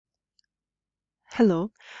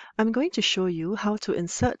Hello, I'm going to show you how to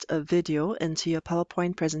insert a video into your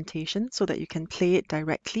PowerPoint presentation so that you can play it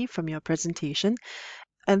directly from your presentation.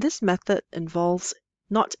 And this method involves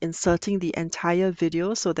not inserting the entire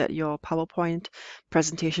video so that your PowerPoint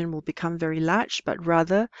presentation will become very large, but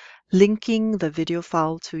rather linking the video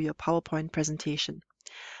file to your PowerPoint presentation.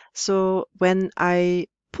 So when I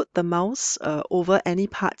put the mouse over any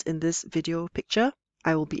part in this video picture,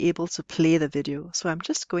 I will be able to play the video. So I'm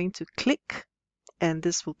just going to click and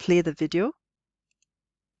this will play the video.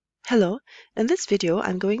 Hello, in this video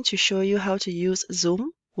I'm going to show you how to use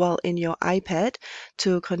Zoom while in your iPad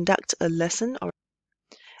to conduct a lesson,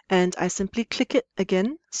 and I simply click it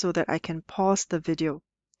again so that I can pause the video.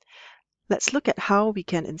 Let's look at how we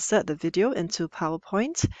can insert the video into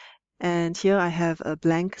PowerPoint, and here I have a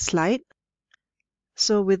blank slide.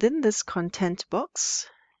 So within this content box,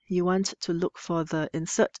 you want to look for the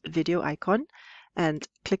insert video icon and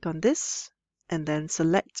click on this and then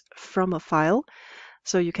select from a file.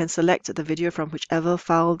 So you can select the video from whichever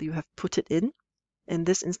file you have put it in. In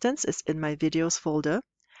this instance, it's in my videos folder.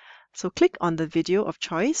 So click on the video of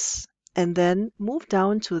choice and then move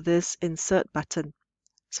down to this insert button.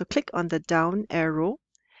 So click on the down arrow.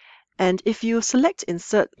 And if you select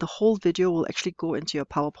insert, the whole video will actually go into your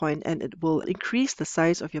PowerPoint and it will increase the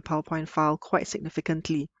size of your PowerPoint file quite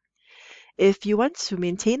significantly. If you want to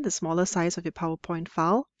maintain the smaller size of your PowerPoint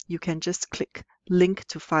file, you can just click link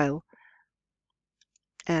to file.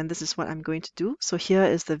 And this is what I'm going to do. So here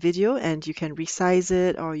is the video and you can resize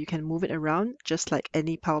it or you can move it around just like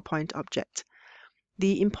any PowerPoint object.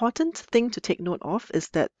 The important thing to take note of is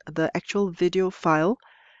that the actual video file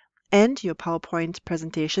and your PowerPoint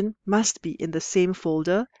presentation must be in the same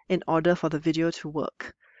folder in order for the video to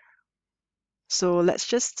work. So let's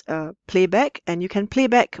just play back, and you can play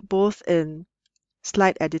back both in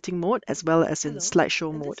slide editing mode as well as in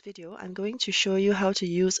slideshow mode. In this video, I'm going to show you how to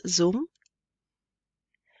use Zoom.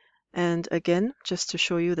 And again, just to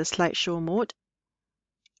show you the slideshow mode.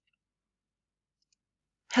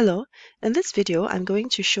 Hello, in this video, I'm going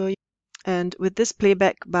to show you, and with this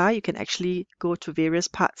playback bar, you can actually go to various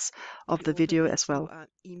parts of the video as well.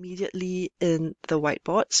 Immediately in the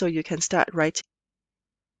whiteboard, so you can start writing.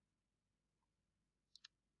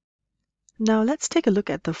 Now let's take a look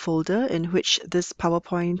at the folder in which this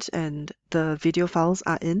PowerPoint and the video files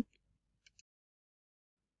are in.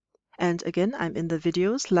 And again, I'm in the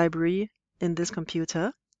videos library in this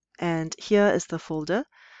computer, and here is the folder.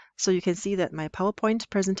 So you can see that my PowerPoint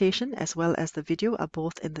presentation as well as the video are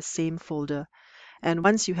both in the same folder. And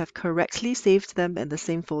once you have correctly saved them in the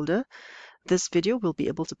same folder, this video will be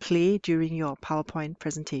able to play during your PowerPoint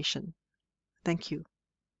presentation. Thank you.